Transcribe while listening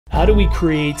How do we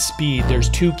create speed? There's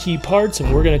two key parts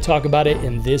and we're going to talk about it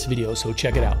in this video, so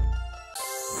check it out.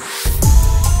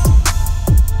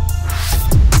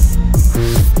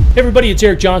 Hey everybody, it's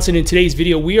Eric Johnson. In today's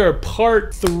video, we are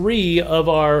part 3 of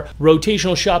our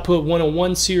Rotational Shot Put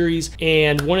 101 series,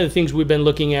 and one of the things we've been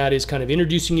looking at is kind of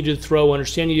introducing you to the throw,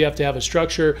 understanding you have to have a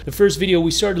structure. The first video,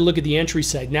 we started to look at the entry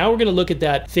side. Now we're going to look at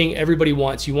that thing everybody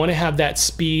wants. You want to have that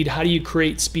speed. How do you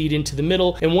create speed into the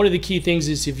middle? And one of the key things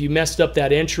is if you messed up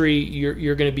that entry,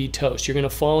 you're going to be toast. You're going to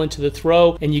fall into the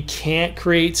throw, and you can't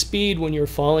create speed when you're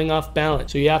falling off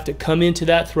balance. So you have to come into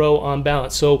that throw on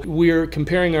balance. So we're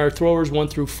comparing our throwers 1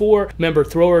 through 4. Remember,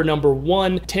 thrower number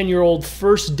 1, 10-year-old,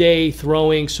 first day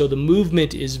throwing, so the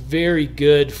movement is very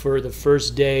good for the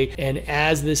first day. And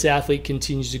as this athlete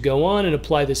continues to go on and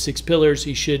apply the 6 pillars,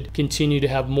 he should continue to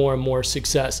have more and more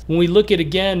success. When we look at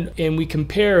again and we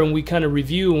compare and we kind of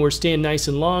review and we're staying nice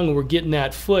and long and we're getting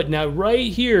that foot. Now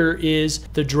right here is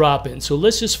the drop in. So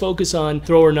let's just focus on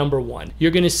thrower number 1.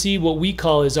 You're going to see what we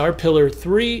call is our pillar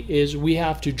 3 is we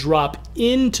have to drop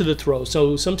into the throw.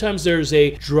 So sometimes there's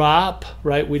a drop,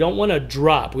 right? We don't want to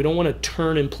drop. We don't want to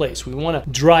turn in place. We want to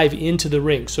drive into the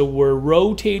ring. So we're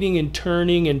rotating and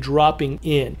turning and dropping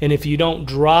in. And if you don't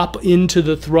drop into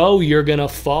the throw, you're going to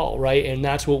fall, right? And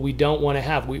that's what we don't want to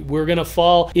have. We're going to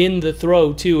fall in the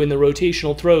throw too, in the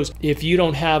rotational throws. If you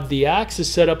don't have the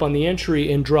axis set up on the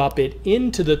entry and drop it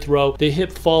into the throw, the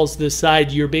hip falls to the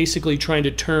side. You're basically trying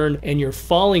to turn and you're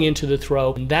falling into the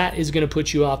throw. And that is going to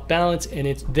put you off balance, and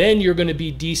then you're going to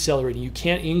be decelerating. You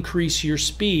can't increase your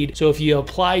speed. So if you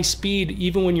apply speed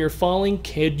even when you're falling,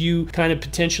 could you kind of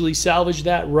potentially salvage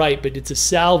that? Right, but it's a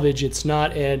salvage. It's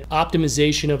not an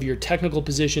optimization of your technical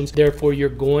positions. Therefore, you're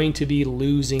going to be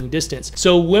losing distance.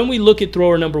 So when we look at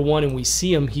thrower number 1 and we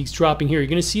see him, he's dropping here. You're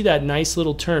going to see that nice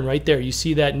little turn right there. You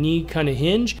see that knee kind of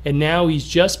hinge, and now he's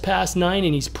just past 9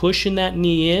 and he's pushing that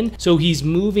knee in. So he's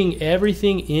moving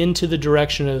everything into the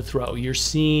direction of the throw. You're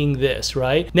seeing this,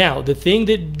 right? Now, the thing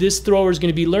that this thrower is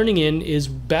going to be learning in is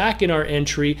back in our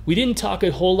entry. We didn't talk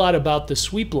a whole lot about the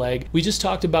sweep leg. We just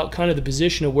talked about kind of the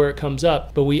position of where it comes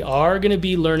up, but we are going to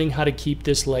be learning how to keep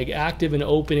this leg active and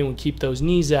open and we keep those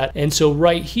knees at. And so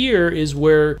right here is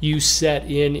where you set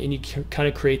in and you kind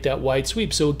of create that wide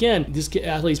sweep. So again, this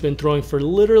athlete's been throwing for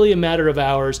literally a matter of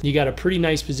hours. You got a pretty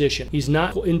nice position. He's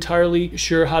not entirely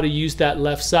sure how to use that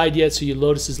left side yet, so you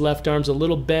notice his left arm's a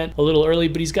little bent a little early,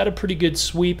 but he's got a pretty good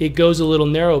sweep. It goes a little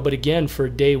narrow, but again, for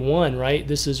day 1, right,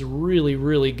 this is really,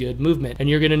 really good movement. And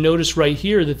you're going to notice right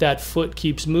here that that foot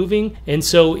keeps moving, and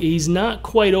so he's not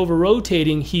quite over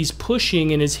rotating, he's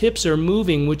pushing and his hips are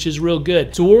moving, which is real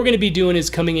good. So what we're going to be doing is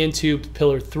coming into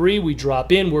pillar 3, we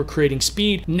drop in, we're creating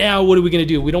speed. Now what are we going to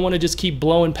do? We don't want to just keep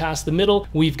blowing past the middle.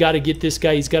 We've got to get this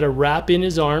guy, he's got to wrap in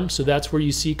his arm, so that's where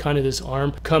you see kind of this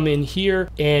arm come in here,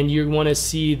 and you want to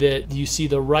see that you see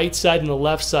the right side and the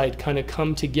left side kind of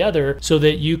come together so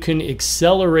that you can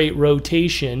accelerate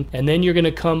rotation, and then you're going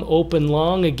to come open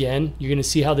long again. You're going to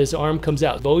see how this arm comes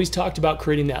out. I've always talked about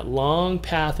creating that long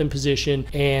path and position,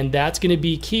 and that's going to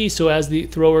be key. So as the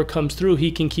thrower comes through,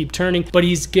 he can keep turning, but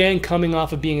he's again coming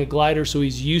off of being a glider, so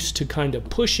he's used to kind of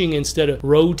pushing instead of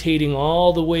rotating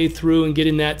all the way through and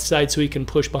getting that side so he can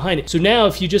push behind it. So now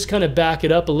if you just kind of back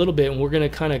it up a little bit, and we're going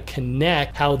to kind of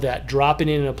connect how that dropping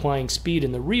in and applying speed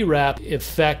and the rewrap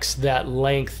affects that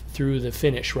length through the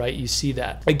finish, right? You see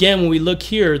that. Again, when we look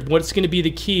here, what's going to be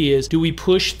the key is, do we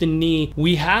push the knee?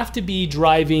 We have to be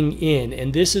driving in,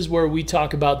 and this is where we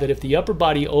talk about that if the upper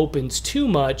body opens too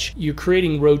much, you're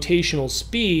creating rotational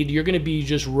speed, you're going to be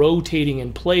just rotating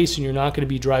in place and you're not going to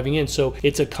be driving in. So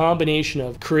it's a combination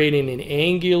of creating an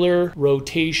angular,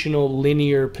 rotational,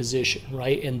 linear position,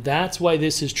 right? And that's why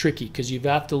this is tricky, because you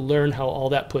have to learn how all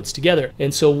that puts together.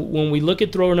 And so when we look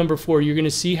at thrower number 4, you're going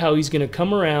to see how he's going to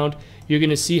come around. You're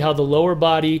going to see how the lower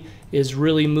body is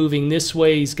really moving this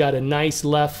way. He's got a nice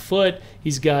left foot.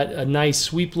 He's got a nice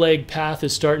sweep leg path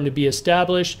is starting to be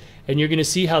established. And you're going to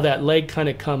see how that leg kind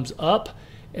of comes up,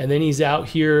 and then he's out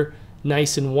here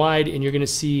nice and wide, and you're going to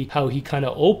see how he kind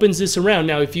of opens this around.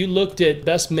 Now, if you looked at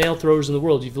best male throwers in the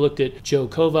world, you've looked at Joe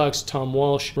Kovacs, Tom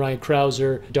Walsh, Ryan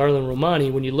Krauser, Darlin Romani,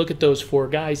 when you look at those 4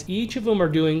 guys, each of them are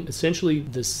doing essentially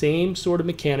the same sort of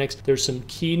mechanics. There's some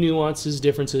key nuances,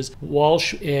 differences.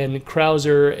 Walsh and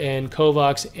Krauser and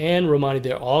Kovacs and Romani,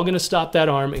 they're all going to stop that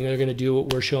arm, and they're going to do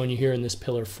what we're showing you here in this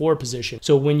pillar 4 position.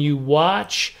 So when you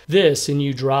watch this and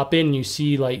you drop in, you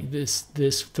see like this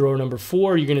throw number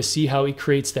 4, you're going to see how he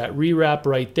creates that rewrap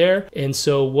right there. And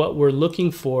so what we're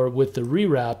looking for with the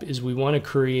rewrap is we want to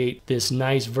create this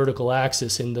nice vertical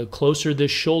axis. And the closer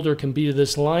this shoulder can be to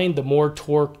this line, the more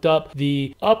torqued up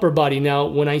the upper body. Now,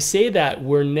 when I say that,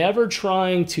 we're never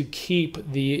trying to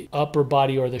keep the upper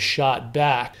body or the shot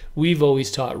back. We've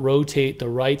always taught rotate the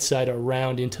right side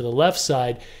around into the left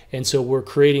side. And so we're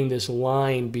creating this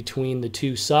line between the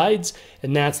two sides,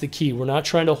 and that's the key. We're not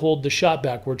trying to hold the shot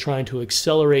back. We're trying to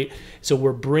accelerate. So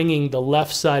we're bringing the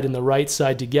left side and the right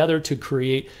side together to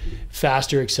create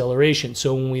faster acceleration.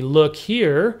 So when we look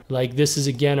here, like this is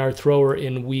again our thrower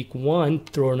in week 1,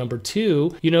 thrower number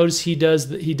 2, you notice he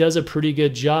does a pretty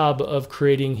good job of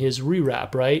creating his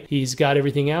rewrap, right? He's got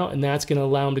everything out, and that's going to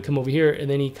allow him to come over here, and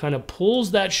then he kind of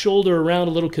pulls that shoulder around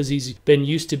a little because he's been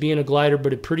used to being a glider,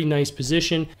 but a pretty nice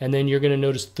position. And then you're going to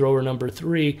notice thrower number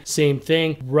 3, same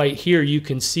thing. Right here, you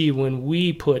can see when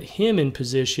we put him in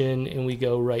position and we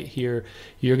go right here,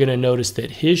 you're going to notice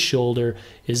that his shoulder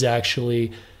is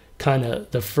actually kind of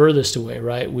the furthest away,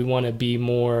 right? We want to be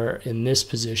more in this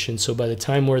position. So by the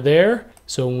time we're there,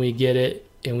 so when we get it,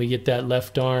 and we get that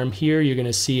left arm here, you're going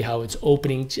to see how it's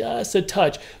opening just a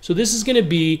touch. So this is going to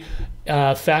be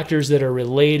factors that are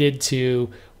related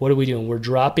to what are we doing? We're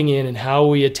dropping in, and how are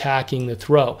we attacking the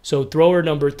throw? So thrower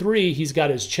number 3, he's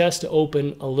got his chest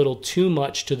open a little too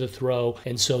much to the throw,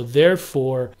 and so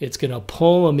therefore it's going to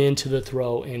pull him into the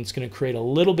throw, and it's going to create a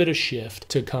little bit of shift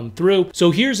to come through. So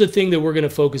here's the thing that we're going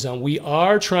to focus on. We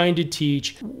are trying to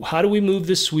teach how do we move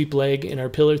the sweep leg in our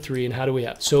pillar 3, and how do we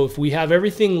have. So if we have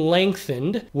everything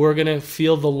lengthened, we're going to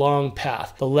feel the long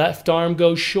path. The left arm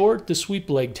goes short, the sweep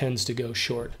leg tends to go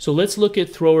short. So let's look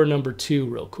at thrower number 2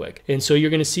 real quick. And so you're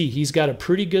going to see he's got a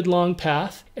pretty good long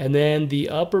path, and then the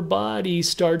upper body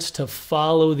starts to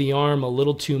follow the arm a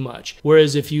little too much.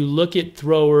 Whereas if you look at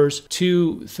throwers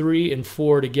 2, 3, and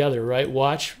 4 together, right?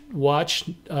 Watch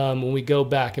when we go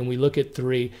back and we look at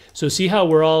 3. So see how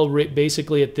we're all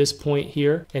basically at this point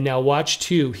here, and now watch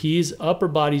 2. His upper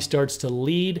body starts to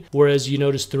lead, whereas you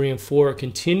notice 3 and 4 are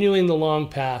continuing the long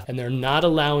path, and they're not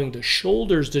allowing the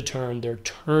shoulders to turn. They're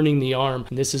turning the arm,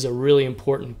 and this is a really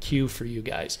important cue for you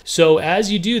guys. So as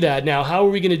you do that, now how are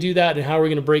we going to do that, and how are we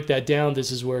going to break that down?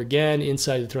 This is where, again,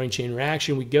 inside the throwing chain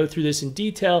reaction, we go through this in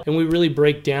detail, and we really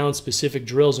break down specific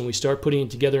drills, and we start putting it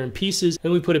together in pieces,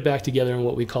 and we put it back together in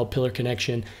what we call pillar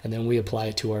connection, and then we apply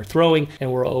it to our throwing,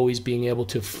 and we're always being able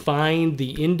to find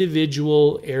the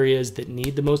individual areas that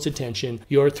need the most attention.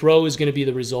 Your throw is going to be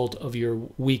the result of your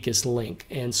weakest link,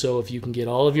 and so if you can get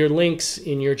all of your links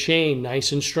in your chain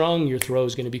nice and strong, your throw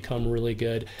is going to become really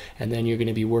good, and then you're going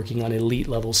to be working on elite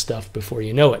level stuff before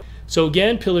you know it. So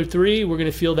again, pillar 3, we're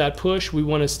going to feel that push. We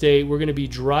want to stay, we're going to be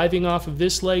driving off of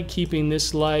this leg, keeping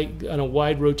this leg on a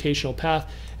wide rotational path,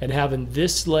 and having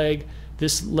this leg,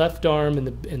 this left arm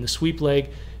and the sweep leg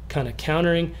kind of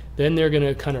countering. Then they're going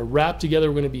to kind of wrap together.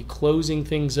 We're going to be closing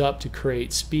things up to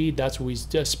create speed. That's what we,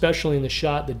 especially in the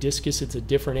shot, the discus, it's a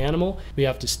different animal. We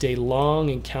have to stay long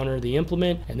and counter the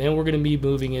implement, and then we're going to be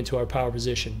moving into our power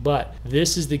position. But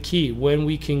this is the key. When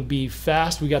we can be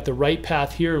fast, we got the right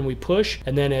path here and we push,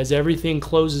 and then as everything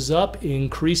closes up, it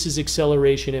increases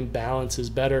acceleration and balances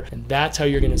better, and that's how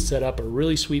you're going to set up a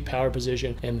really sweet power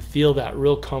position and feel that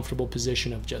real comfortable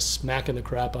position of just smacking the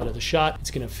crap out of the shot.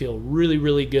 It's going to feel really,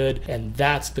 really good, and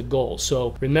that's the goal.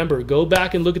 So remember, go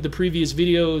back and look at the previous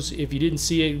videos if you didn't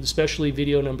see it, especially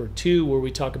video number 2 where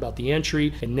we talk about the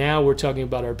entry, and now we're talking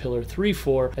about our pillar 3,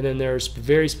 4, and then there's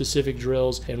very specific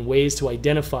drills and ways to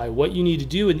identify what you need to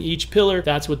do in each pillar.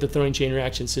 That's what the throwing chain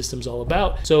reaction system is all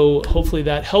about. So hopefully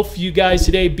that helped you guys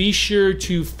today. Be sure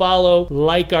to follow,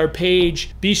 like our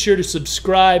page, be sure to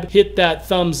subscribe, hit that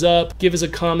thumbs up, give us a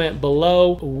comment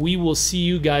below. We will see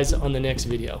you guys on the next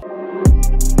video.